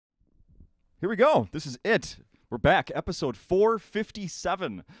Here we go. This is it. We're back. Episode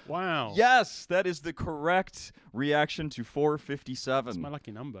 457. Wow. Yes, that is the correct reaction to 457. That's my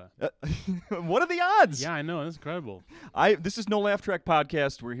lucky number. What are the odds? Yeah, I know. That's incredible. This is No Laugh Track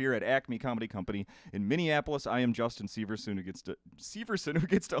Podcast. We're here at Acme Comedy Company in Minneapolis. I am Justin Severson, who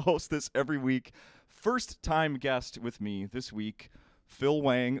gets to host this every week. First time guest with me this week, Phil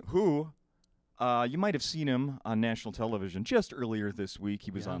Wang, who you might have seen him on national television just earlier this week.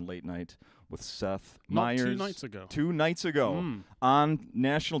 He was on Late Night with Seth Meyers. 2 nights ago. 2 nights ago on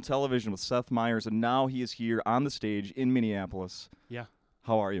national television with Seth Meyers, and now he is here on the stage in Minneapolis. Yeah.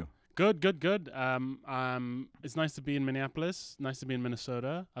 How are you? Good. It's nice to be in Minneapolis. Nice to be in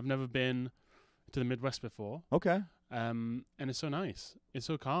Minnesota. I've never been to the Midwest before. Okay. And it's so nice. It's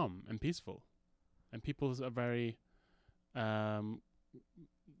so calm and peaceful. And people are very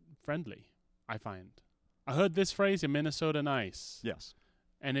friendly, I find. I heard this phrase in Minnesota nice. Yes.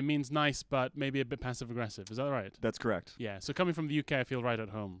 And it means nice, but maybe a bit passive-aggressive. Is that right? That's correct. Yeah. So coming from the UK, I feel right at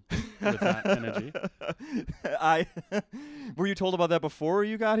home with that energy. Were you told about that before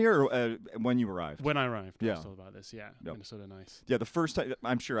you got here, or when you arrived? When I arrived, I Yeah. was told about this. Yeah. Yep. Minnesota nice. Yeah, the first time,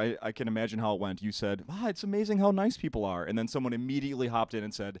 I'm sure I can imagine how it went. You said, it's amazing how nice people are. And then someone immediately hopped in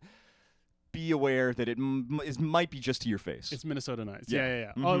and said, be aware that it might be just to your face. It's Minnesota nice. Yeah.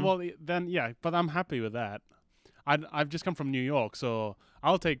 Yeah. Mhm. Oh, well, then, yeah. But I'm happy with that. I've just come from New York, so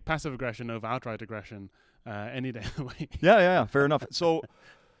I'll take passive aggression over outright aggression any day of the week. Yeah. Fair enough. So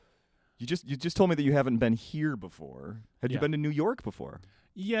you just told me that you haven't been here before. Have you Yeah. been to New York before?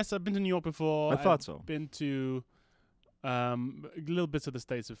 Yes, I've been to New York before. I thought I've so. Been to little bits of the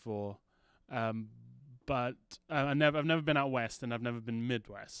States before, but I've never been out west, and I've never been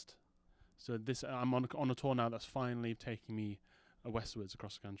Midwest. So I'm on a tour now that's finally taking me westwards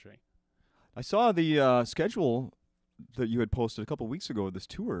across the country. I saw the schedule that you had posted a couple weeks ago of this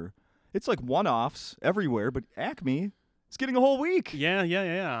tour. It's like one-offs everywhere, but Acme is getting a whole week. Yeah.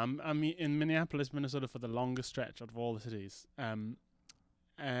 I'm in Minneapolis, Minnesota for the longest stretch out of all the cities.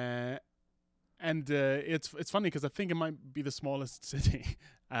 It's funny because I think it might be the smallest city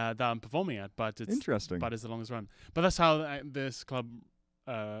that I'm performing at, but it's Interesting. But it's the longest run. But that's how this club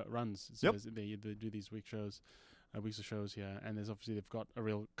runs. So Yep. they do these weeks of shows here, and there's obviously they've got a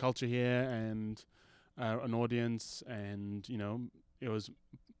real culture here and an audience, and it was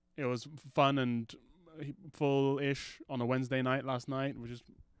fun and full-ish on a Wednesday night last night, which is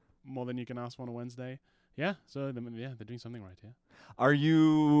more than you can ask for on a Wednesday. Yeah, so they're doing something right here. Are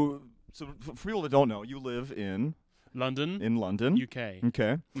you, so for people that don't know, you live in London, Okay.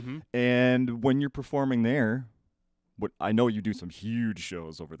 UK. Mm-hmm. And when you're performing there, I know you do some huge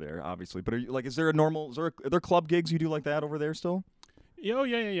shows over there, obviously, but are you, are there club gigs you do like that over there still?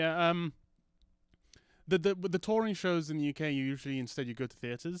 Yeah. The touring shows in the UK, you go to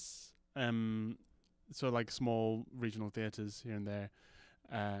theatres, so like small regional theatres here and there,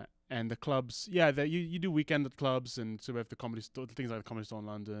 and the clubs. Yeah, you do weekend at clubs, and so we have the comedy store, things like the Comedy Store in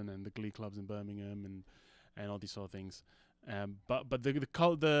London and the Glee clubs in Birmingham, and all these sort of things. But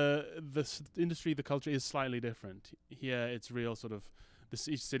the industry, the culture is slightly different. Here, it's real sort of.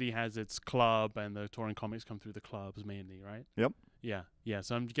 Each city has its club, and the touring comics come through the clubs mainly, right? Yep. Yeah.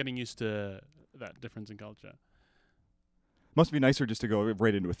 So I'm getting used to that difference in culture. Must be nicer just to go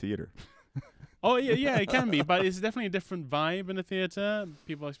right into a theater. Oh yeah, it can be, but it's definitely a different vibe in a theater.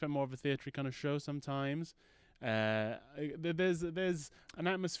 People expect more of a theatre kind of show sometimes. There's an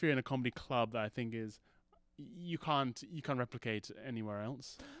atmosphere in a comedy club that I think is. You can't replicate anywhere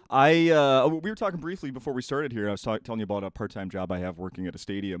else. We were talking briefly before we started here. I was telling you about a part-time job I have working at a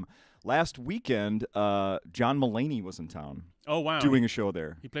stadium. Last weekend, John Mulaney was in town. Oh wow! Doing a show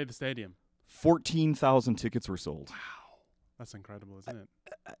there. He played the stadium. 14,000 tickets were sold. Wow, that's incredible, isn't it?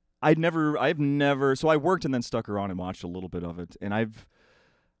 I've never. So I worked and then stuck around and watched a little bit of it, and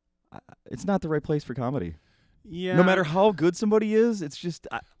it's not the right place for comedy. Yeah. No matter how good somebody is, it's just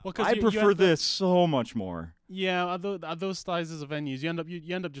I you prefer have this so much more. Yeah, at those sizes of venues, you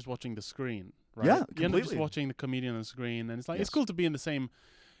end up just watching the screen, right? Yeah, You end up completely. just watching the comedian on the screen, and it's like Yes. it's cool to be in the same.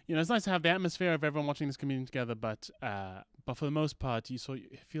 It's nice to have the atmosphere of everyone watching this comedian together, but for the most part, it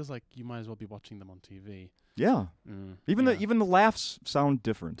feels like you might as well be watching them on TV. Yeah. Even yeah. the laughs sound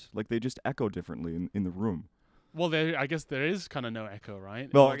different. Like they just echo differently in the room. Well, I guess there is kind of no echo, right?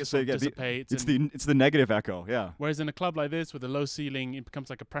 Well, It I guess sort of yeah, dissipates it's the negative echo. Yeah. Whereas in a club like this with a low ceiling, it becomes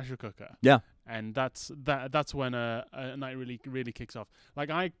like a pressure cooker. Yeah. And that's when a night really kicks off. Like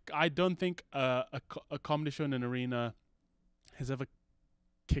I don't think a comedy show in an arena has ever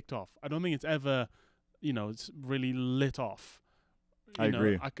kicked off. I don't think it's ever, it's really lit off. I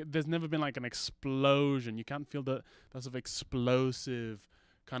agree. There's never been like an explosion. You can't feel that sort of explosive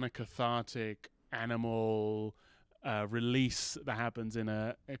kind of cathartic animal release that happens in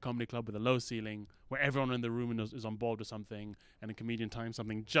a comedy club with a low ceiling, where everyone in the room is on board with something, and a comedian times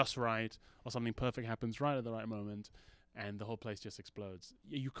something just right, or something perfect happens right at the right moment, and the whole place just explodes.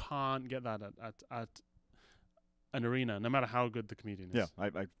 You can't get that at an arena, no matter how good the comedian is. Yeah,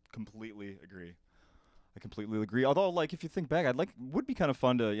 I completely agree. Although, like, if you think back, would be kind of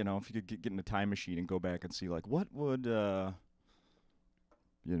fun to, if you could get in a time machine and go back and see, like, what would a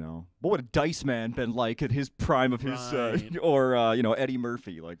Dice Man been like at his prime of his, or Eddie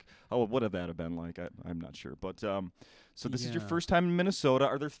Murphy, like, what would that have been like? I'm not sure, but so this is your first time in Minnesota.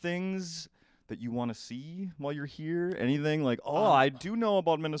 Are there things that you want to see while you're here? Anything like, I do know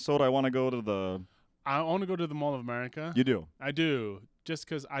about Minnesota. I want to go to the. I want to go to the Mall of America. You do? I do. Just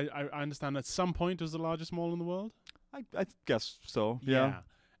because I understand at some point it was the largest mall in the world. I guess so, yeah.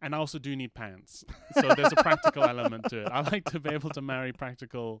 And I also do need pants. So there's a practical element to it. I like to be able to marry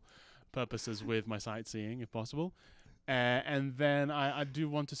practical purposes with my sightseeing, if possible. And then I do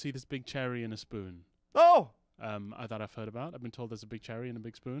want to see this big cherry in a spoon. Oh! That I've heard about. I've been told there's a big cherry in a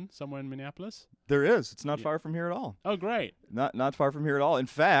big spoon somewhere in Minneapolis. There is. It's not far from here at all. Oh, great. Not far from here at all. In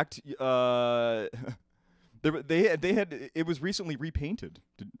fact, they had it was recently repainted.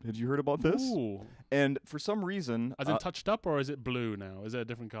 Had you heard about this? Ooh. And for some reason, is it touched up, or is it blue now? Is it a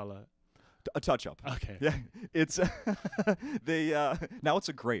different color? A touch up. Okay. Yeah, it's now it's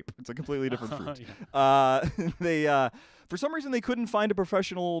a grape. It's a completely different fruit. They for some reason they couldn't find a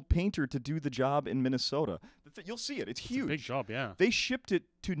professional painter to do the job in Minnesota. You'll see it. It's huge. A big job, yeah. They shipped it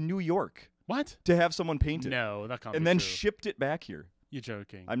to New York. What? To have someone paint it. No, that can't be And then true. shipped it back here. You're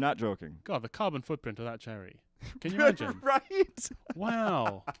joking. I'm not joking. God, the carbon footprint of that cherry. Can you imagine? Right?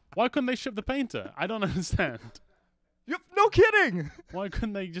 Wow. Why couldn't they ship the painter? I don't understand. No kidding. Why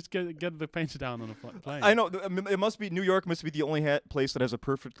couldn't they just get the painter down on a plane? I know. It must be New York. Must be the only place that has a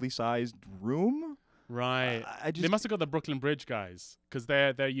perfectly sized room. Right. They must have got the Brooklyn Bridge guys, because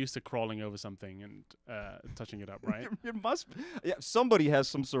they're used to crawling over something and touching it up, right? It must. Yeah. Somebody has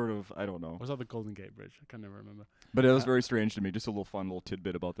some sort of. I don't know. Was that the Golden Gate Bridge? I can never remember. But it was very strange to me. Just a little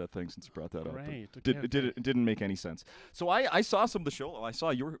tidbit about that thing since you brought that up. Right. It didn't make any sense. So I saw some of the show. I saw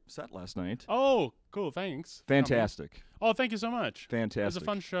your set last night. Oh, cool. Thanks. Fantastic. Oh, thank you so much. Fantastic. It was a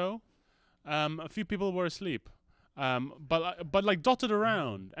fun show. A few people were asleep. But like dotted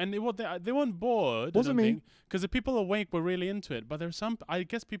around, and they weren't bored. Wasn't me, because the people awake were really into it. But there's some, I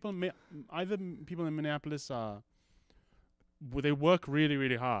guess, either people in Minneapolis they work really,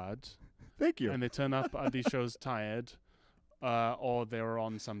 really hard. Thank you. And they turn up at these shows tired, or they're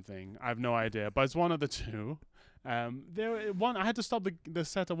on something. I have no idea, but it's one of the two. I had to stop the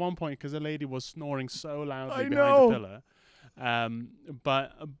set at one point because a lady was snoring so loudly behind the pillar.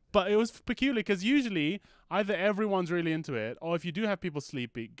 But it was peculiar because usually either everyone's really into it, or if you do have people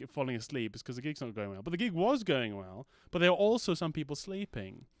falling asleep, it's because the gig's not going well. But the gig was going well, but there were also some people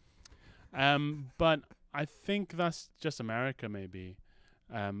sleeping. But I think that's just America, maybe.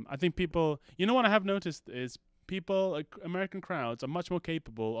 I think people, what I have noticed is people, American crowds, are much more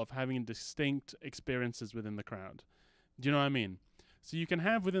capable of having distinct experiences within the crowd. Do you know what I mean? So you can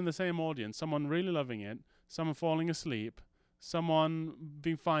have within the same audience someone really loving it, someone falling asleep, someone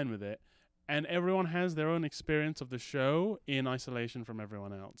being fine with it, and everyone has their own experience of the show in isolation from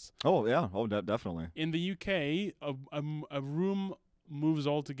everyone else. Oh, yeah. Oh, definitely. In the UK, a room moves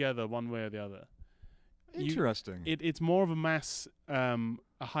all together one way or the other. Interesting. It's more of a mass, a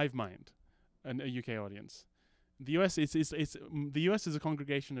hive mind, a UK audience. The US the US is a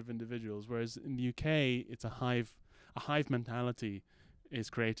congregation of individuals, whereas in the UK it's a hive mentality is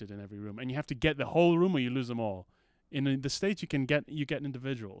created in every room, and you have to get the whole room or you lose them all. In the States, you get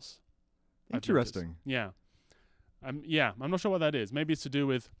individuals. Interesting. Yeah. I'm not sure what that is. Maybe it's to do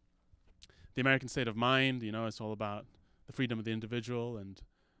with the American state of mind. It's all about the freedom of the individual, and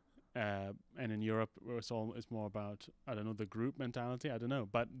in Europe, it's more about, I don't know, the group mentality. I don't know,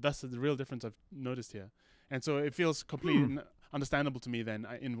 but that's the real difference I've noticed here. And so it feels completely understandable to me then,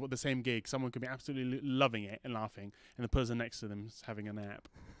 in the same gig, someone could be absolutely loving it and laughing, and the person next to them is having a nap.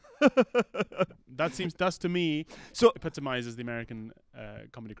 That's to me, so epitomizes the American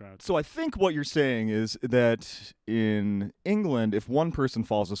comedy crowd. So I think what you're saying is that in England, if one person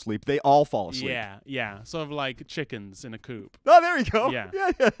falls asleep, they all fall asleep. Yeah. Sort of like chickens in a coop. Oh, there you go. Yeah.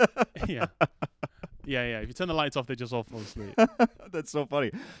 Yeah. If you turn the lights off, they just all fall asleep. That's so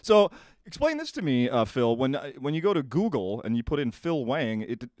funny. So explain this to me, Phil. When you go to Google and you put in Phil Wang,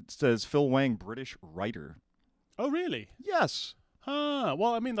 it says Phil Wang, British writer. Oh, really? Yes.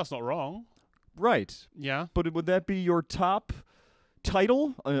 Well, I mean, that's not wrong. Right. Yeah. But would that be your top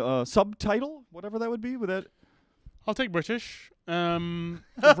title, subtitle, whatever that would be? Would that? I'll take British.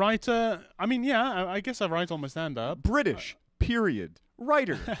 Writer. I mean, yeah, I guess I write all my stand-up. British. Period.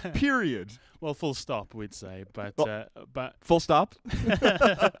 Writer. Period. Well, full stop, we'd say, but Full stop.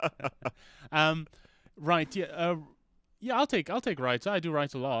 right, yeah, yeah. I'll take writer. I do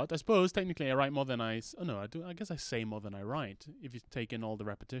write a lot. I suppose technically I write more than I. Oh no, I do. I guess I say more than I write. If you take in all the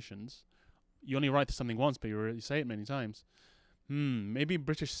repetitions, you only write something once, but you say it many times. Maybe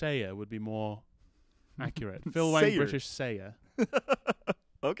British sayer would be more accurate. Phil Wang, British sayer.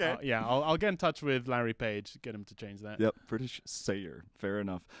 Okay. Yeah, I'll get in touch with Larry Page, get him to change that. Yep, British sayer. Fair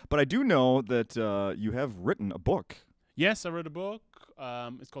enough. But I do know that you have written a book. Yes, I wrote a book.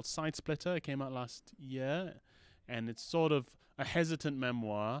 It's called Side Splitter. It came out last year, and it's sort of a hesitant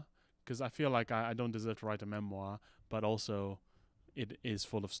memoir because I feel like I don't deserve to write a memoir, but also it is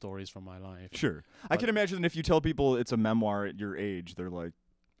full of stories from my life. Sure. I can imagine if you tell people it's a memoir at your age, they're like,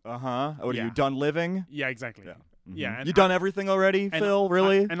 uh-huh. What, are you done living? Yeah, exactly. Yeah. Mm-hmm. Yeah, and you done everything already, Phil?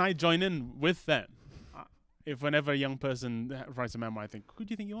 Really? And I join in with them. If whenever a young person writes a memoir, I think, who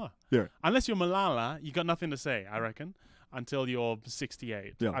do you think you are? Yeah. Unless you're Malala, you got nothing to say, I reckon, until you're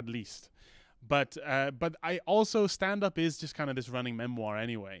 68, at least. But I also, stand-up is just kind of this running memoir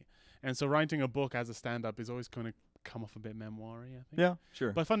anyway. And so writing a book as a stand-up is always going to come off a bit memoir-y, I think. Yeah,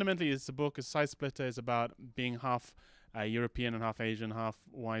 sure. But fundamentally, it's a book. A Side Splitter is about being half European and half Asian, half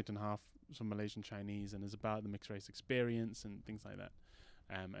white and half some Malaysian Chinese, and it's about the mixed race experience and things like that.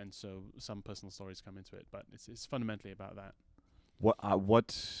 And so some personal stories come into it, but it's fundamentally about that.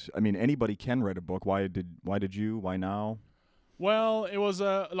 What I mean, anybody can write a book. Why did you? Why now? Well, it was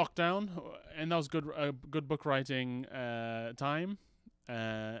a lockdown, and that was good book writing time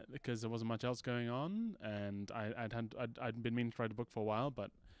because there wasn't much else going on, and I'd been meaning to write a book for a while,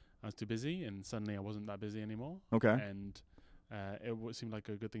 but I was too busy, and suddenly I wasn't that busy anymore. Okay. And it seemed like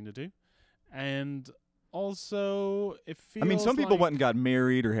a good thing to do, and also it feels. I mean, some people like went and got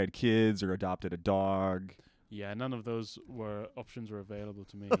married or had kids or adopted a dog. Yeah, none of those options were available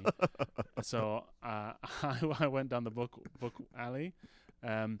to me. So I went down the book alley,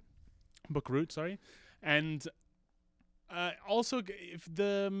 book route, sorry, and also if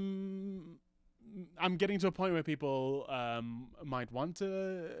I'm getting to a point where people might want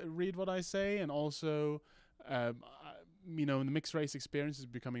to read what I say, and also the mixed race experience is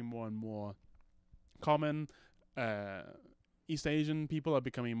becoming more and more common. East Asian people are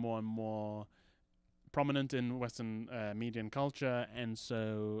becoming more and more prominent in Western media and culture, and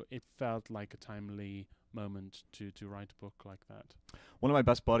so it felt like a timely moment to write a book like that. One of my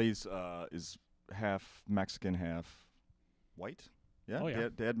best buddies is half Mexican, half white. Yeah, oh, yeah.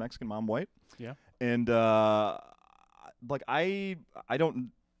 Dad Mexican, mom white. Yeah, and they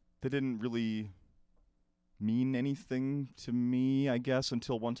didn't really mean anything to me, I guess,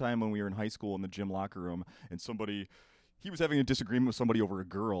 until one time when we were in high school in the gym locker room, and he was having a disagreement with somebody over a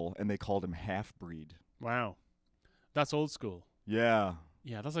girl, and they called him half-breed. Wow. That's old school. Yeah.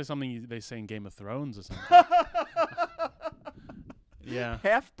 Yeah, that's like something they say in Game of Thrones or something. Yeah.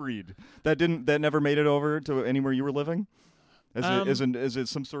 Half-breed. That never made it over to anywhere you were living? Is it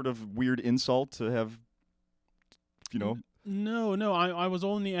some sort of weird insult to have, No, I was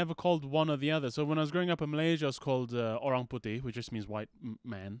only ever called one or the other. So when I was growing up in Malaysia, I was called Orang Putih, which just means white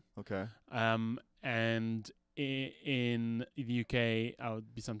man. Okay. And in the UK, I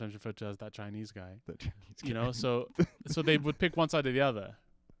would be sometimes referred to as that Chinese guy. So they would pick one side or the other.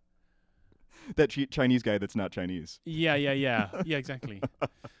 That Chinese guy that's not Chinese. Yeah, exactly.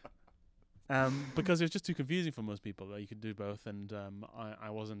 Because it was just too confusing for most people that you could do both, and I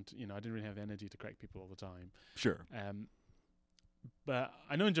wasn't, I didn't really have the energy to correct people all the time. Sure. But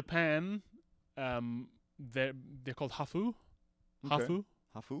I know in Japan, they're called hafu. Okay.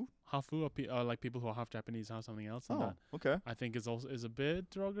 Hafu are like people who are half Japanese, half something else. And that okay. I think is a bit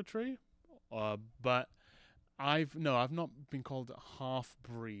derogatory. But I've not been called half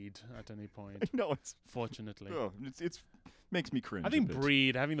breed at any point. No, it's fortunately. Oh, it's makes me cringe. I think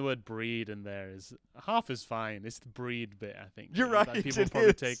breed, having the word breed in there is half is fine. It's the breed bit, I think. You're right. That people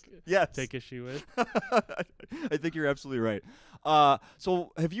probably take issue with. I think you're absolutely right.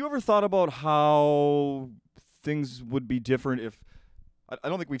 So have you ever thought about how things would be different if I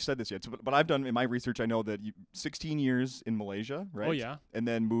don't think we've said this yet, but I've done in my research. I know that 16 years in Malaysia, right? Oh yeah, and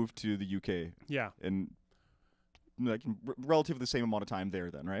then moved to the UK. Yeah, and like relatively the same amount of time there,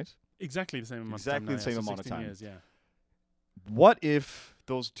 then, right? Exactly the same amount. Exactly the same amount of time. Years, yeah. What if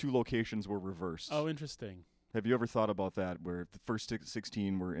those two locations were reversed? Oh, interesting. Have you ever thought about that, where the first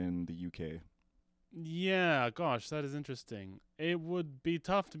 16 were in the UK? Yeah, gosh, that is interesting. It would be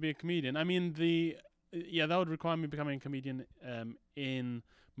tough to be a comedian. I mean, that would require me becoming a comedian in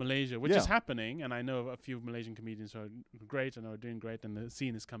Malaysia, which is happening, and I know a few Malaysian comedians who are great and are doing great, and the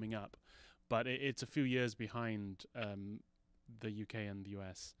scene is coming up, but it's a few years behind the UK and the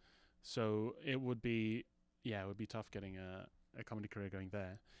US, so it would be tough getting a comedy career going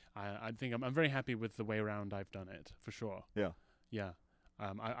there. I think I'm very happy with the way around I've done it, for sure. Yeah.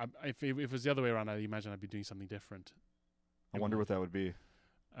 If it was the other way around, I imagine I'd be doing something different. I wonder what that would be.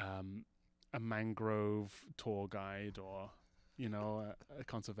 A mangrove tour guide, or a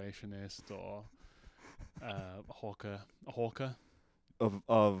conservationist, or a hawker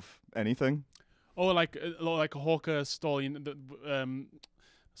of anything. Or like a hawker stall,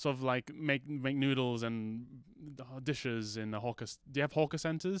 sort of like make noodles and dishes in a hawker. Do you have hawker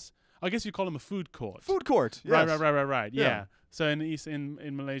centers? I guess you call them a food court. Food court. Yes. Right. Yeah. So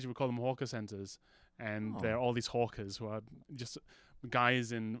in Malaysia we call them hawker centers, and there are all these hawkers who are just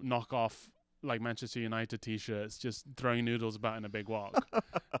guys in knockoff like Manchester United t-shirts, just throwing noodles about in a big wok,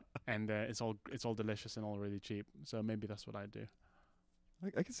 and it's all delicious and all really cheap. So maybe that's what I'd do.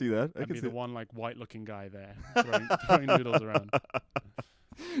 I can see that. I'd be the one like white-looking guy there throwing noodles around.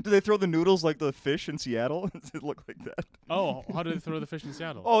 Do they throw the noodles like the fish in Seattle? Does it look like that? Oh, how do they throw the fish in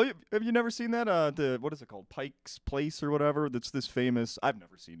Seattle? Oh, have you never seen that? What is it called? Pike's Place or whatever? That's this famous. I've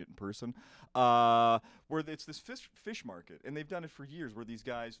never seen it in person. Where it's this fish market, and they've done it for years. Where these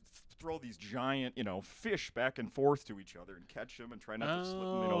guys throw these giant, fish back and forth to each other and catch them and try not to slip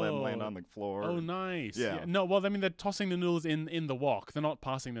them, let them land on the floor. Oh, nice. Yeah. No, well, I mean, they're tossing the noodles in the wok. They're not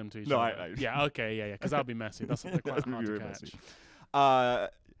passing them to each other. Yeah. Okay. Yeah. Because that would be messy. That's quite hard to catch. Messy.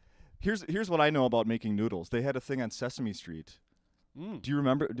 Here's what I know about making noodles. They had a thing on Sesame Street. Do you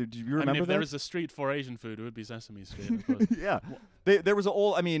remember? Did you remember I mean, if that? there is a street for Asian food, it would be Sesame Street. Of course. Yeah. There was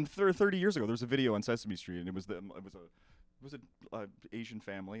 30 years ago, there was a video on Sesame Street, and it was a Asian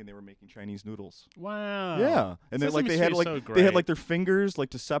family, and they were making Chinese noodles. Wow. Yeah, and they had like their fingers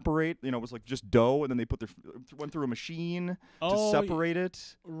like to separate. It was like just dough, and then they went through a machine to separate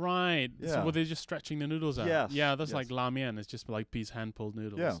it. Right. Yeah. So were they just stretching the noodles out? Yes. Yeah, that's like la mian. It's just like these hand-pulled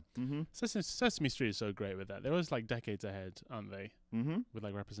noodles. Yeah. Mm-hmm. Sesame Street is so great with that. They're always like decades ahead, aren't they? Mm-hmm. With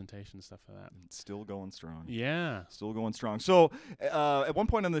like representation and stuff like that. It's still going strong. Yeah. Still going strong. So, at one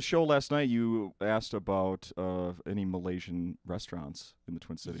point on the show last night, you asked about any Malaysian restaurants in the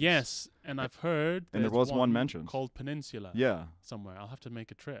Twin Cities. Yes, and I've heard and there was one mentioned called Peninsula. Yeah. Somewhere. I'll have to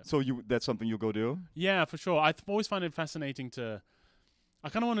make a trip. So that's something you'll go do? Yeah, for sure. I've always found it fascinating I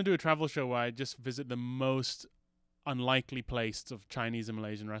kind of want to do a travel show where I just visit the most unlikely place of Chinese and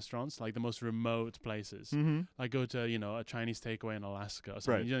Malaysian restaurants, like the most remote places. Mm-hmm. Like go to a Chinese takeaway in Alaska or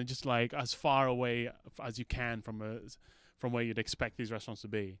something. Right. Just like as far away as you can from where you'd expect these restaurants to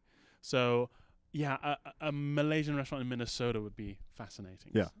be. So yeah, a Malaysian restaurant in Minnesota would be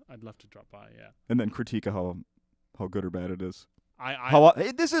fascinating. Yeah, I'd love to drop by. Yeah, and then critique how good or bad it is.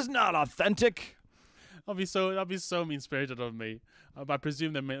 Hey, this is not authentic. That'd be so mean-spirited of me. I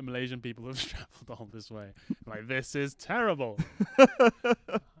presume that Malaysian people have traveled all this way. Like, this is terrible.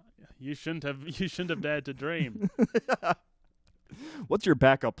 You shouldn't have dared to dream. What's your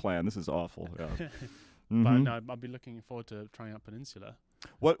backup plan? This is awful. Yeah. Mm-hmm. But no, I'll be looking forward to trying out Peninsula.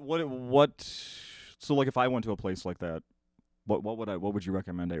 What? So, like, if I went to a place like that, what would you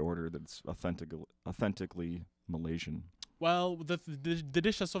recommend I order that's authentically Malaysian? Well, the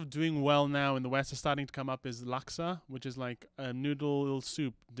dish that's sort of doing well now in the West is starting to come up is laksa, which is like a noodle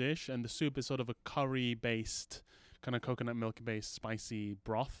soup dish, and the soup is sort of a curry-based, kind of coconut milk-based spicy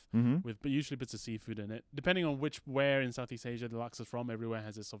broth with usually bits of seafood in it. Depending on where in Southeast Asia the laksa is from, everywhere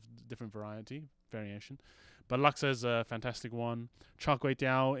has a sort of different variation. But laksa is a fantastic one. Char kway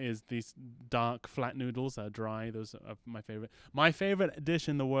teow is these dark flat noodles that are dry. Those are my favorite. My favorite dish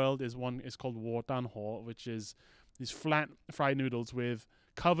in the world is called OrWanguTang, which is these flat fried noodles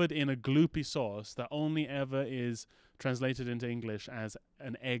covered in a gloopy sauce that only ever is translated into English as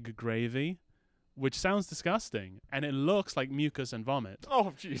an egg gravy, which sounds disgusting, and it looks like mucus and vomit.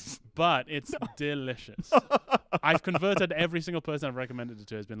 Oh, jeez. But it's delicious. I've converted every single person I've recommended it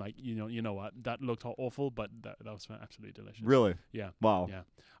to has been like, you know what, that looked awful, but that was absolutely delicious. Really? Yeah. Wow. Yeah.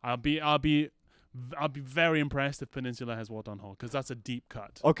 I'll be very impressed if Peninsula has Wartan because that's a deep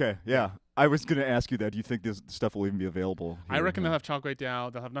cut. Okay, yeah. I was going to ask you that. Do you think this stuff will even be available here? I reckon they'll have char kway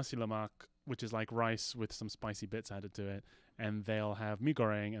teow, they'll have nasi lemak, which is like rice with some spicy bits added to it, and they'll have mee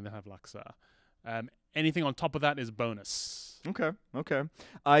goreng, and they'll have laksa. Anything on top of that is bonus. Okay.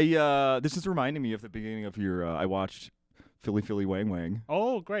 This is reminding me of the beginning of your, I watched Philly Wang.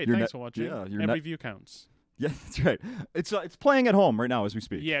 Oh, great. Thanks for watching. Yeah, every view counts. Yeah, that's right. It's playing at home right now as we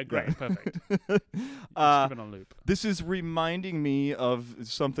speak. Yeah, great, perfect. Keep it on loop. This is reminding me of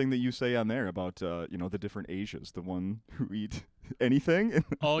something that you say on there about the different Asias, the one who eat anything.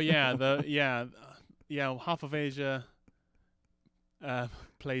 Oh yeah, half of Asia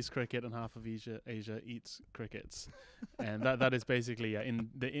plays cricket and half of Asia eats crickets, and that is basically in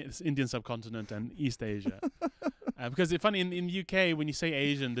the Indian subcontinent and East Asia. Because it's funny, in the UK when you say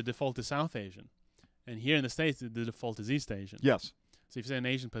Asian, the default is South Asian, and here in the States the default is East Asian. Yes. So if you say an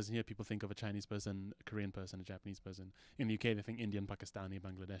Asian person here, people think of a Chinese person, a Korean person, a Japanese person. In the UK, they think Indian, Pakistani,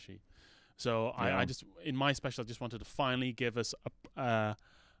 Bangladeshi. So Yeah. I just, in my special, I just wanted to finally give us a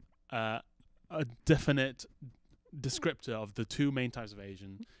definite descriptor of the two main types of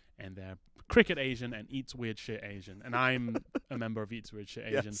Asian, and they're cricket Asian and eats weird shit Asian. And I'm a member of eats weird shit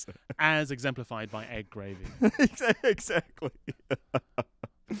Asian, Yes. as exemplified by egg gravy. Exactly.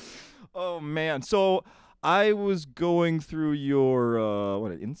 Oh man. So I was going through your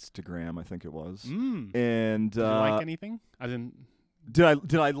Instagram, I think it was, and Did you like anything? I didn't.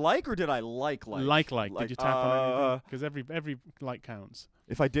 Did I like or did I like? Did you tap on anything? Because every like counts.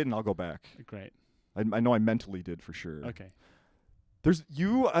 If I didn't, I'll go back. Great. I know I mentally did for sure. Okay.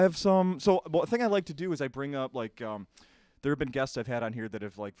 I have some. So the thing I like to do is I bring up there have been guests I've had on here that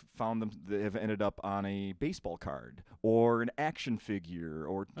have found them that have ended up on a baseball card or an action figure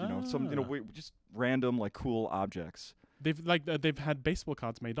or some just random cool objects. They've had baseball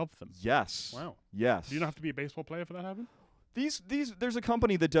cards made of them. Yes. Wow. Yes. Do you not have to be a baseball player for that to happen? There's a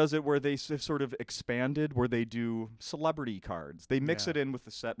company that does it where they have sort of expanded, where they do celebrity cards. They mix it in with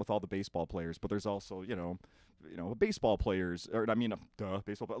the set with all the baseball players, but there's also baseball players, or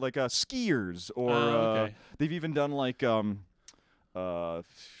baseball, like skiers, or they've even done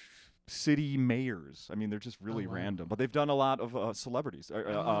city mayors. I mean, they're just really random, but they've done a lot of celebrities,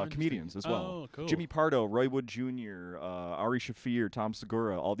 comedians as well. Oh, cool. Jimmy Pardo, Roy Wood Jr., Ari Shaffir, Tom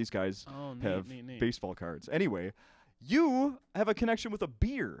Segura, all these guys have baseball cards. Anyway. You have a connection with a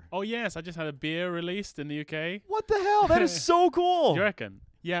beer. Oh, yes. I just had a beer released in the UK. What the hell? That is so cool. Do you reckon?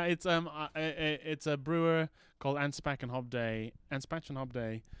 Yeah, it's a brewer called Anspach and Hobday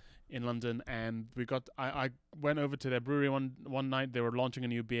in London, and I went over to their brewery one night. They were launching a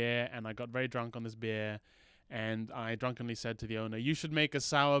new beer, and I got very drunk on this beer, and I drunkenly said to the owner, "You should make a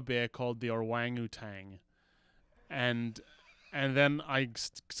sour beer called the OrWanguTang." And then I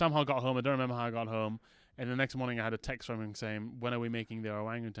somehow got home. I don't remember how I got home. And the next morning I had a text from him saying, "When are we making the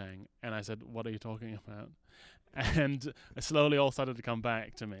OrWanguTang?" And I said, "What are you talking about?" And slowly all started to come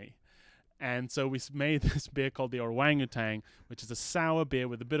back to me. And so we made this beer called the OrWanguTang, which is a sour beer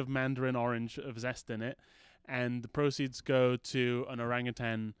with a bit of mandarin orange of zest in it. And the proceeds go to an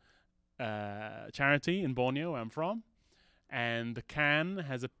orangutan charity in Borneo, where I'm from. And the can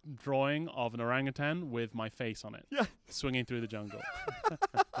has a drawing of an orangutan with my face on it, swinging through the jungle.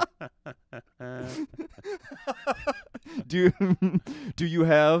 Do you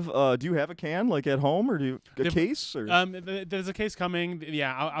have a can at home, or case? Or? There's a case coming.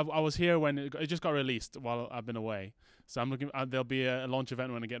 Yeah, I was here when it just got released while I've been away. So I'm looking. There'll be a launch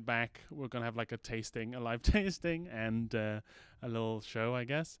event when I get back. We're gonna have a live tasting, and a little show, I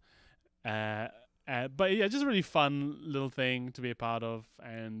guess. But yeah, just a really fun little thing to be a part of,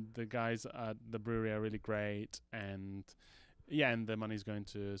 and the guys at the brewery are really great, and the money's going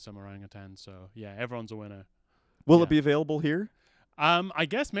to some orangutan, so yeah, everyone's a winner. Will it be available here? I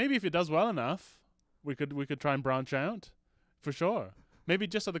guess maybe if it does well enough, we could try and branch out, for sure. Maybe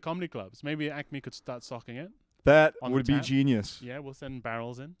just at the comedy clubs. Maybe Acme could start stocking it. That would be genius. Yeah, we'll send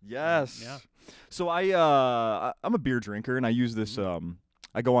barrels in. Yes. Yeah. So I'm a beer drinker, and I use this.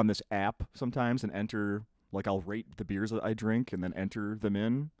 I go on this app sometimes and enter, I'll rate the beers that I drink and then enter them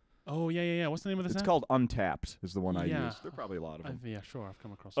in. Oh, yeah. What's the name of this app? It's called Untapped is the one I use. There are probably a lot of them. Yeah, sure. I've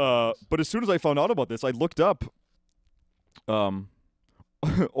come across but as soon as I found out about this, I looked up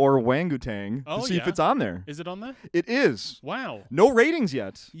OrWanguTang to see if it's on there. Is it on there? It is. Wow. No ratings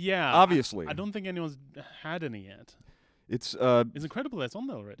yet. Yeah. Obviously. I don't think anyone's had any yet. It's incredible that it's on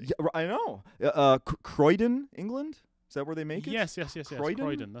there already. Yeah, I know. Croydon, England? Is that where they make it? Yes.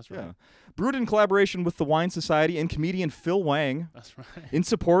 Croydon, that's right. Yeah. Brewed in collaboration with the Wine Society and comedian Phil Wang. That's right. In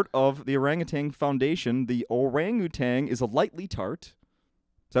support of the Orangutan Foundation, the OrWanguTang is a lightly tart.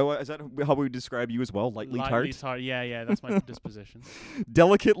 Is that how we describe you as well? Lightly tart? Lightly tart, yeah, that's my disposition.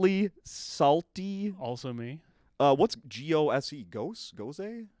 Delicately salty. Also me. What's G-O-S-E? Gose?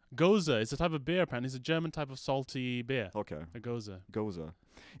 Gose. It's a type of beer, apparently. It's a German type of salty beer. Okay. A Gose.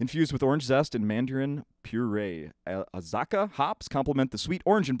 Infused with orange zest and mandarin puree. Azaka hops complement the sweet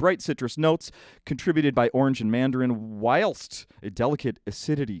orange and bright citrus notes contributed by orange and mandarin, whilst a delicate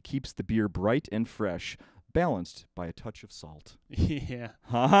acidity keeps the beer bright and fresh. balanced by a touch of salt. Yeah.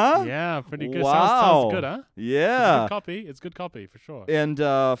 Huh? Yeah, pretty good. Wow. Sounds good, huh? Yeah. It's good copy for sure. And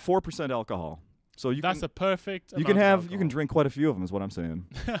 4% alcohol. So That's a perfect. you can drink quite a few of them, is what I'm saying.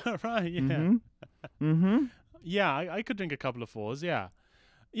 Right. Yeah. Mm-hmm. Mm-hmm. Yeah, I could drink a couple of 4s. Yeah.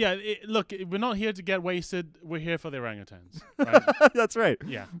 Yeah. Look, we're not here to get wasted. We're here for the orangutans. Right? That's right.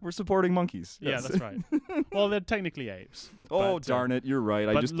 Yeah. We're supporting monkeys. Yeah, Yes. that's right. Well, they're technically apes. Oh, but, darn it! You're right.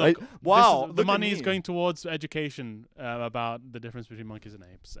 Wow. The look money at is me. going towards education about the difference between monkeys and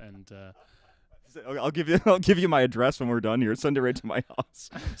apes, and I'll give you my address when we're done here. Send it right to my house.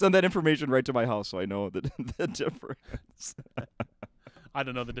 Send that information right to my house so I know the difference. I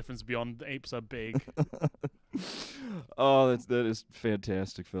don't know the difference beyond the apes are big. Oh, that is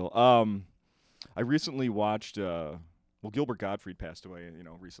fantastic, Phil. I recently watched. Gilbert Gottfried passed away,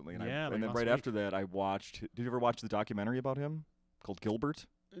 recently, and Yeah, and then last right week. after that, I watched. Did you ever watch the documentary about him called Gilbert?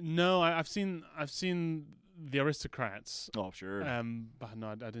 No, I've seen The Aristocrats. Oh, sure. But no,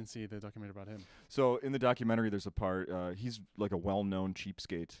 I didn't see the documentary about him. So in the documentary, there's a part. He's like a well-known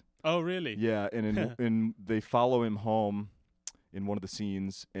cheapskate. Oh, really? Yeah, and they follow him home in one of the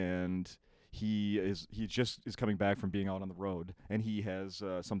scenes, and he just is coming back from being out on the road, and he has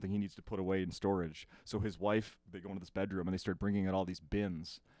something he needs to put away in storage. So his wife, they go into this bedroom, and they start bringing out all these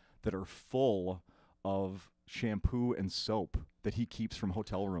bins that are full of shampoo and soap that he keeps from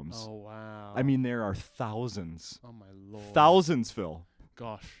hotel rooms. Oh, wow. I mean, there are thousands. Oh my lord. Thousands, Phil.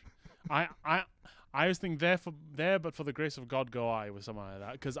 Gosh. I always think there, but for the grace of God go I with something like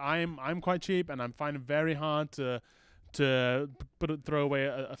that, because I'm quite cheap, and I'm finding it very hard to throw away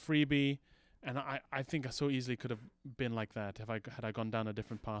a freebie, and I think I so easily could have been like that had I gone down a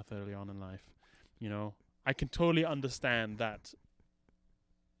different path early on in life. I can totally understand that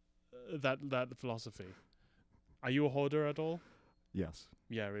philosophy. Are you a hoarder at all? Yes.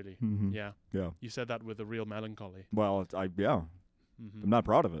 Yeah, really. Mm-hmm. Yeah. Yeah. You said that with a real melancholy. Well, Mm-hmm. I'm not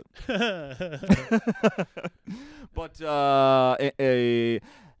proud of it. But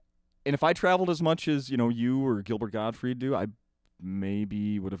and if I traveled as much as you or Gilbert Gottfried do, I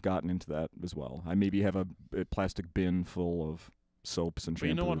maybe would have gotten into that as well. I maybe have a plastic bin full of soaps and shampoos. But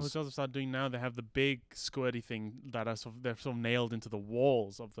you know what hotels have started doing now? They have the big squirty thing that they're sort of nailed into the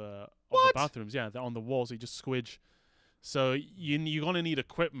walls of the bathrooms. Yeah, they're on the walls. So you just squidge. So you're gonna need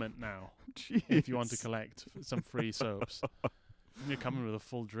equipment now if you want to collect some free soaps. You're coming with a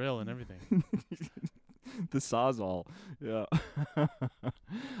full drill and everything. The Sawzall. Yeah.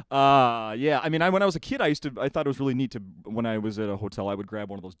 Yeah. I mean, when I was a kid, I thought it was really neat when I was at a hotel, I would grab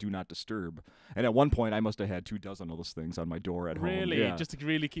one of those do not disturb. And at one point, I must have had 24 of those things on my door at home. Really? Yeah. Just to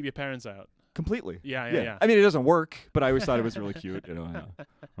really keep your parents out? Completely. Yeah. I mean, it doesn't work, but I always thought it was really cute. Yeah.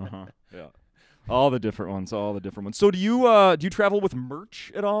 Uh-huh. Yeah. All the different ones. So do you travel with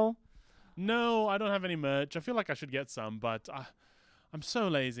merch at all? No, I don't have any merch. I feel like I should get some, but I'm so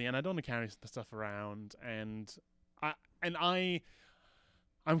lazy, and I don't want to carry the stuff around. And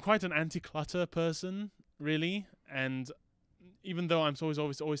I'm quite an anti-clutter person, really. And even though I'm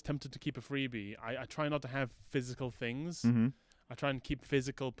always tempted to keep a freebie, I try not to have physical things. Mm-hmm. I try and keep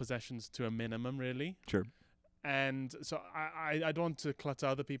physical possessions to a minimum, really. Sure. And so I don't want to clutter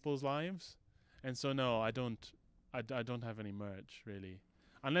other people's lives. And so no, I don't have any merch, really.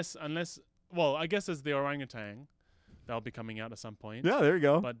 Unless well, I guess there's the orangutan. That'll be coming out at some point. Yeah, there you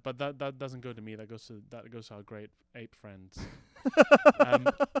go. But that doesn't go to me. That goes to our great ape friends.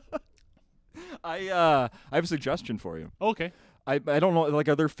 I have a suggestion for you. Okay. I don't know. Like,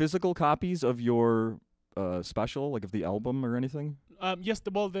 are there physical copies of your special, like of the album or anything? Yes.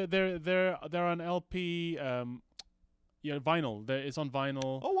 They're on LP. Vinyl. It's on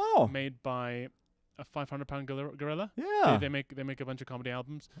vinyl. Oh wow! Made by a 500-pound gorilla. Yeah. They make a bunch of comedy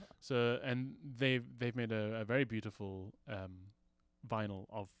albums. So and they've made a very beautiful vinyl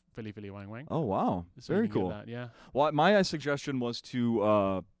of Philly Wang Wang. Oh wow! So Very you can get cool. that, yeah. Well, my suggestion was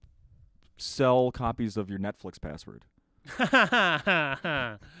to sell copies of your Netflix password.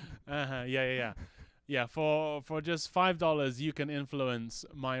 Yeah. For just $5, you can influence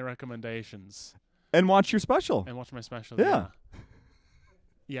my recommendations And watch your special. and watch my special. Yeah.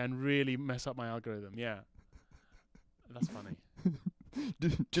 Yeah, and really mess up my algorithm. Yeah, that's funny.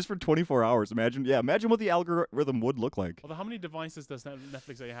 Just for 24 hours. Imagine what the algorithm would look like. Although, how many devices does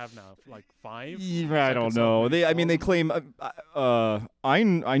Netflix that you have now? Like 5? Yeah, I don't know. They claim.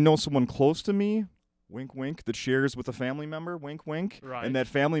 I know someone close to me, wink, wink, that shares with a family member, wink, wink, Right. and that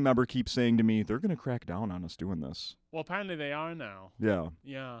family member keeps saying to me, "They're gonna crack down on us doing this." Well, apparently they are now. Yeah.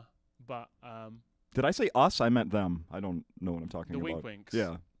 Yeah, but Did I say us? I meant them. I don't know what I'm talking the about. Wink Winks.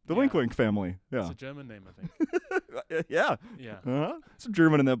 Yeah. The Yeah. Wink Wink family. It's Yeah. a German name, I think. Yeah. Yeah. Uh-huh. Some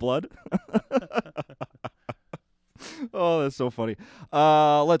German in that blood. Oh, that's so funny.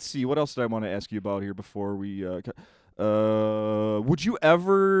 Let's see. What else did I want to ask you about here before we? Would you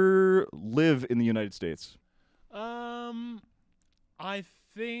ever live in the United States? I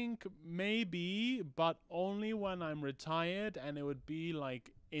think maybe, but only when I'm retired, and it would be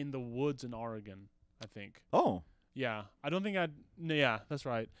like in the woods in Oregon, I think. Oh, Yeah, I don't think I'd. No, yeah, that's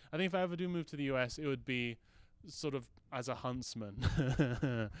right. I think if I ever do move to the US, it would be sort of as a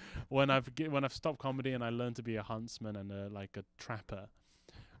huntsman. when I've stopped comedy and I learned to be a huntsman and like a trapper,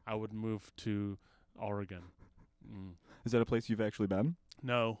 I would move to Oregon. is that a place you've actually been?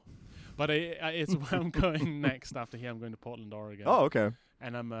 No, but it's where I'm going next. After here, I'm going to Portland, Oregon. Oh, okay.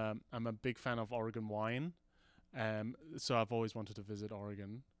 And I'm a big fan of Oregon wine, so I've always wanted to visit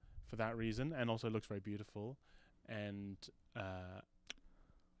Oregon for that reason, and also it looks very beautiful. And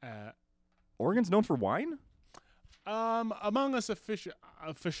Oregon's known for wine? among us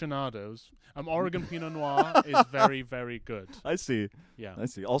aficionados, Oregon Pinot Noir is very, very good. I see. Yeah. I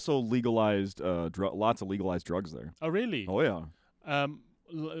see. Also legalized, lots of legalized drugs there. Oh, really? Oh, yeah.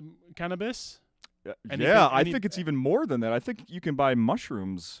 Cannabis? I think it's even more than that. I think you can buy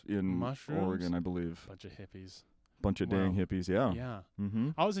mushrooms in Oregon, I believe. Bunch of hippies. Bunch of dang hippies, yeah. Yeah. Mm-hmm.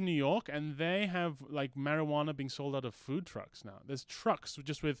 I was in New York, and they have like marijuana being sold out of food trucks now. There's trucks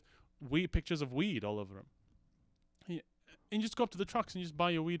just with pictures of weed all over them. And you just go up to the trucks and you just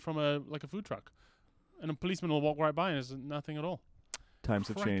buy your weed from a food truck, and a policeman will walk right by and there's nothing at all. Times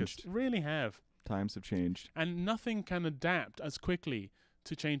have changed. Really have. Times have changed. And nothing can adapt as quickly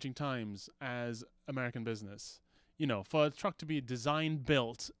to changing times as American business. You know, for a truck to be designed,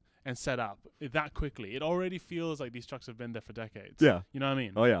 built, and set up that quickly, it already feels like these trucks have been there for decades. Yeah. You know what I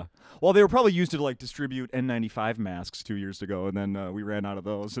mean? Oh, yeah. Well, they were probably used to, like, distribute N95 masks 2 years ago, and then we ran out of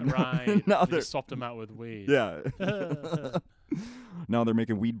those. And right. Now they swapped them out with weed. Yeah. Now they're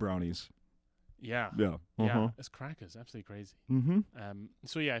making weed brownies. Yeah. Yeah. Uh-huh. Yeah. It's crackers. Absolutely crazy. Mm-hmm.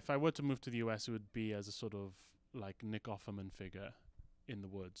 So, yeah, if I were to move to the US, it would be as a sort of, like, Nick Offerman figure in the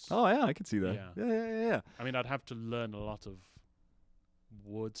woods. Oh, yeah, I could see that. Yeah. Yeah. I mean, I'd have to learn a lot of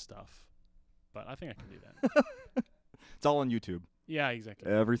wood stuff, but I think I can do that. It's all on YouTube. Yeah,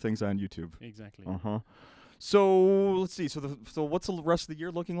 exactly. Everything's on YouTube. Exactly. Uh-huh. So let's see. So what's the rest of the year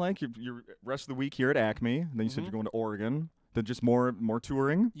looking like? Your rest of the week here at Acme. And then you said you're going to Oregon. Then just more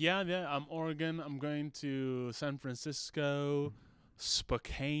touring. Yeah. I'm Oregon. I'm going to San Francisco,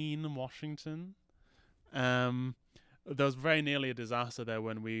 Spokane, Washington. There was very nearly a disaster there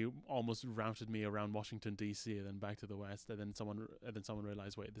when we almost routed me around Washington D.C. and then back to the west, and then someone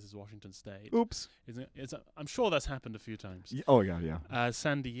realized, wait, this is Washington State. Oops. I'm sure that's happened a few times. Oh yeah.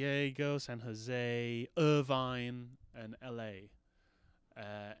 San Diego, San Jose, Irvine, and L.A.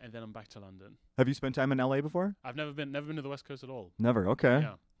 And then I'm back to London. Have you spent time in L.A. before? I've never been to the West Coast at all. Never. Okay.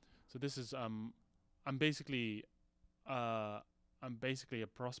 Yeah. So this is I'm basically a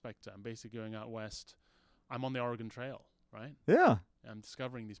prospector. I'm basically going out west. I'm on the Oregon Trail, right? Yeah. I'm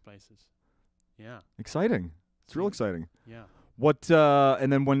discovering these places. Yeah. Exciting. It's real exciting. Yeah. What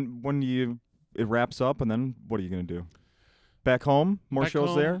and then when it wraps up, and then what are you gonna do? Back home? More Back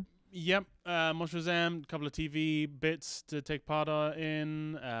shows home, there? Yep. More Shazam, a couple of TV bits to take part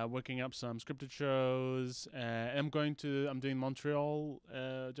in, working up some scripted shows. I'm doing Montreal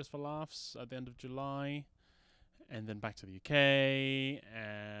just for laughs at the end of July, and then back to the UK.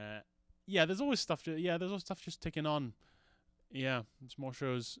 Yeah, there's always stuff. Just ticking on. Yeah, there's more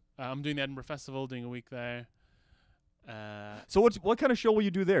shows. I'm doing the Edinburgh Festival, doing a week there. So what kind of show will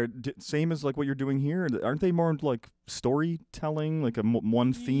you do there? Same as like what you're doing here? Aren't they more like storytelling, like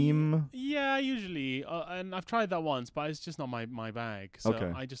one theme? Yeah, usually. And I've tried that once, but it's just not my bag. So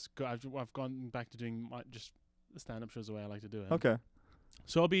okay. I've gone back to doing just stand-up shows the way I like to do it. Okay.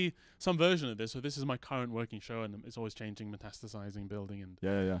 So it'll be some version of this. So this is my current working show, and it's always changing, metastasizing, building, and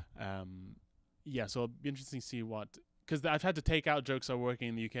yeah. So it'll be interesting to see because I've had to take out jokes that are working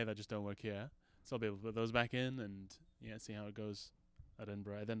in the UK that just don't work here. So I'll be able to put those back in and see how it goes at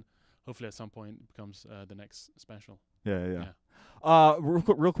Edinburgh. And then hopefully at some point it becomes the next special. Yeah.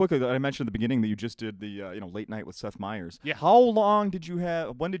 Real quickly, I mentioned at the beginning that you just did the late night with Seth Meyers. Yeah. How long did you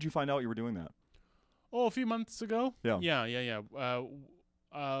have? When did you find out you were doing that? Oh, a few months ago. Yeah.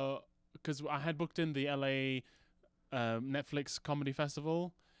 Because I had booked in the LA Netflix Comedy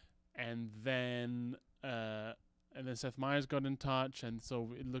Festival, and then Seth Meyers got in touch, and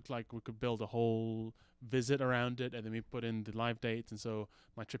so it looked like we could build a whole visit around it, and then we put in the live dates, and so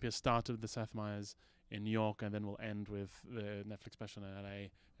my trip here started with the Seth Meyers in New York, and then we'll end with the Netflix special in LA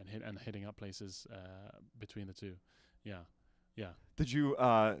and hitting up places between the two. Yeah. Did you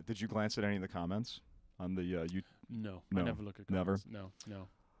glance at any of the comments on the you? No, No, I never look at never? comments. No.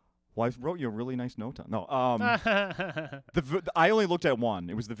 Well, I wrote you a really nice note on. No, I only looked at one.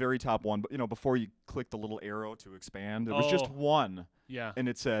 It was the very top one, but before you click the little arrow to expand, there was just one, Yeah. and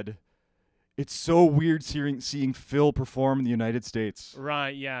it said, "It's so weird seeing Phil perform in the United States."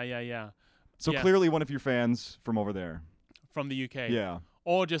 Right. Yeah. So Yeah. clearly, one of your fans from over there. From the UK. Yeah.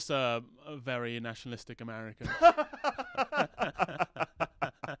 Or just a very nationalistic American.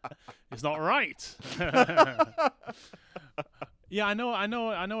 It's not right. Yeah, I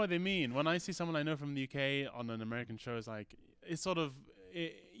know what they mean. When I see someone I know from the UK on an American show, it's like it's sort of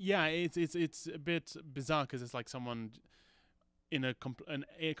it's a bit bizarre because it's like someone in a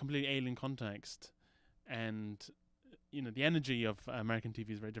completely alien context, and the energy of American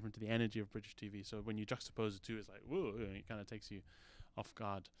TV is very different to the energy of British TV. So when you juxtapose the two, it's like whoa, it kind of takes you off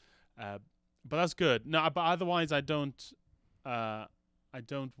guard. But that's good. No, but otherwise I don't read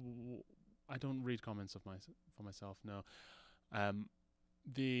comments for myself. No.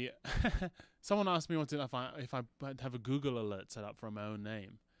 Someone asked me once if I have a Google alert set up for my own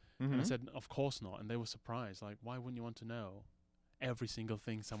name, and I said of course not, and they were surprised. Like, why wouldn't you want to know every single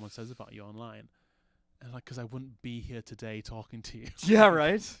thing someone says about you online? And like, because I wouldn't be here today talking to you. Yeah,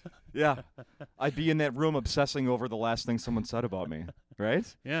 right. Yeah, I'd be in that room obsessing over the last thing someone said about me. Right?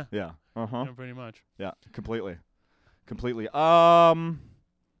 Yeah. Yeah. Yeah, pretty much. Yeah, completely.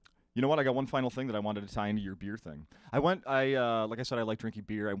 You know what? I got one final thing that I wanted to tie into your beer thing. Like I said, I like drinking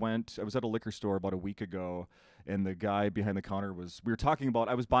beer. I was at a liquor store about a week ago, and the guy behind the counter we were talking about,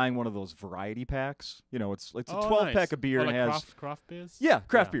 I was buying one of those variety packs. It's a 12-pack of beer. Like and it has craft beers? Yeah,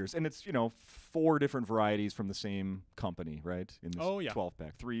 craft beers. And it's, 4 different varieties from the same company, right? In this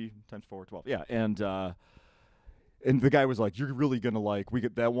 12-pack. 3 times 4, 12. Yeah, and the guy was like, "You're really going to like, we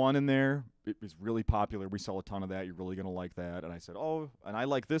get that one in there. It was really popular. We sell a ton of that. You're really going to like that." And I said, "Oh, and I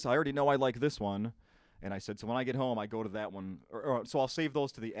like this. I already know I like this one." And I said, "So when I get home, I go to that one. So I'll save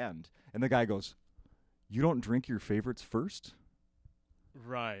those to the end." And the guy goes, "You don't drink your favorites first?"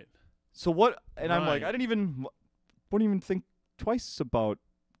 Right. So what? And I'm like, wouldn't even think twice about.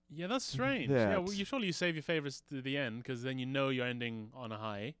 Yeah, that's strange. That. Yeah, well, you save your favorites to the end because then you're ending on a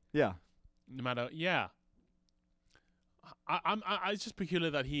high. Yeah. No matter. Yeah. It's just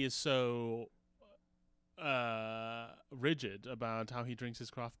peculiar that he is so rigid about how he drinks his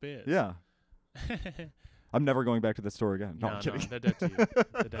craft beers. Yeah. I'm never going back to that store again. No, I'm kidding. No, they're dead to you.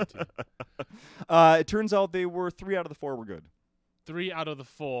 They're dead to you. It turns out they were 3 out of the 4 were good. 3 out of the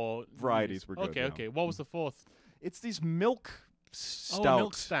 4 varieties were good. Okay. What was the 4th? It's these milk stout. Oh,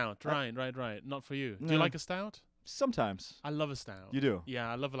 milk stout. Right. Not for you. Do you like a stout? Sometimes. I love a stout. You do?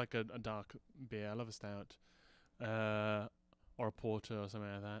 Yeah, I love like a dark beer. I love a stout. Or a porter or something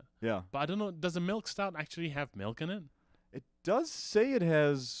like that. Yeah. But I don't know, does a milk stout actually have milk in it? It does say it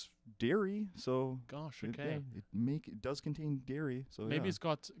has dairy, so gosh, okay. It does contain dairy, so maybe it's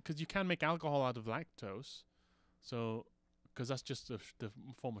got, because you can make alcohol out of lactose, so because that's just the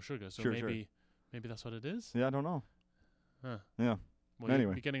form of sugar, so maybe that's what it is. Yeah, I don't know. Huh. Yeah. Well,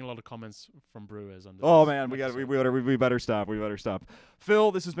 anyway, you're getting a lot of comments from brewers on this. Oh man, we better stop. We better stop.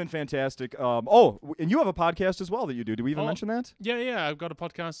 Phil, this has been fantastic. And you have a podcast as well that you do. Do we even mention that? Yeah. I've got a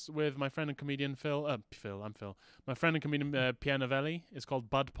podcast with my friend and comedian Phil. I'm Phil. My friend and comedian Pierre Novelli. It's called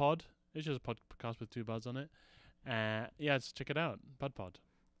BudPod. It's just a podcast with 2 buds on it. Just check it out. BudPod.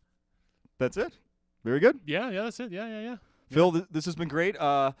 That's it. Very good. Yeah. That's it. Yeah. Phil, this has been great.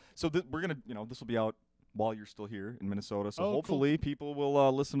 So we're gonna, this will be out while you're still here in Minnesota. So hopefully people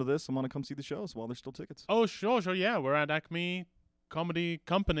will listen to this and want to come see the shows while there's still tickets. Oh, sure. Yeah, we're at Acme Comedy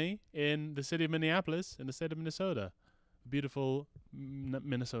Company in the city of Minneapolis in the state of Minnesota. Beautiful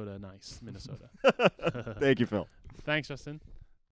Minnesota. Nice Minnesota. Thank you, Phil. Thanks, Justin.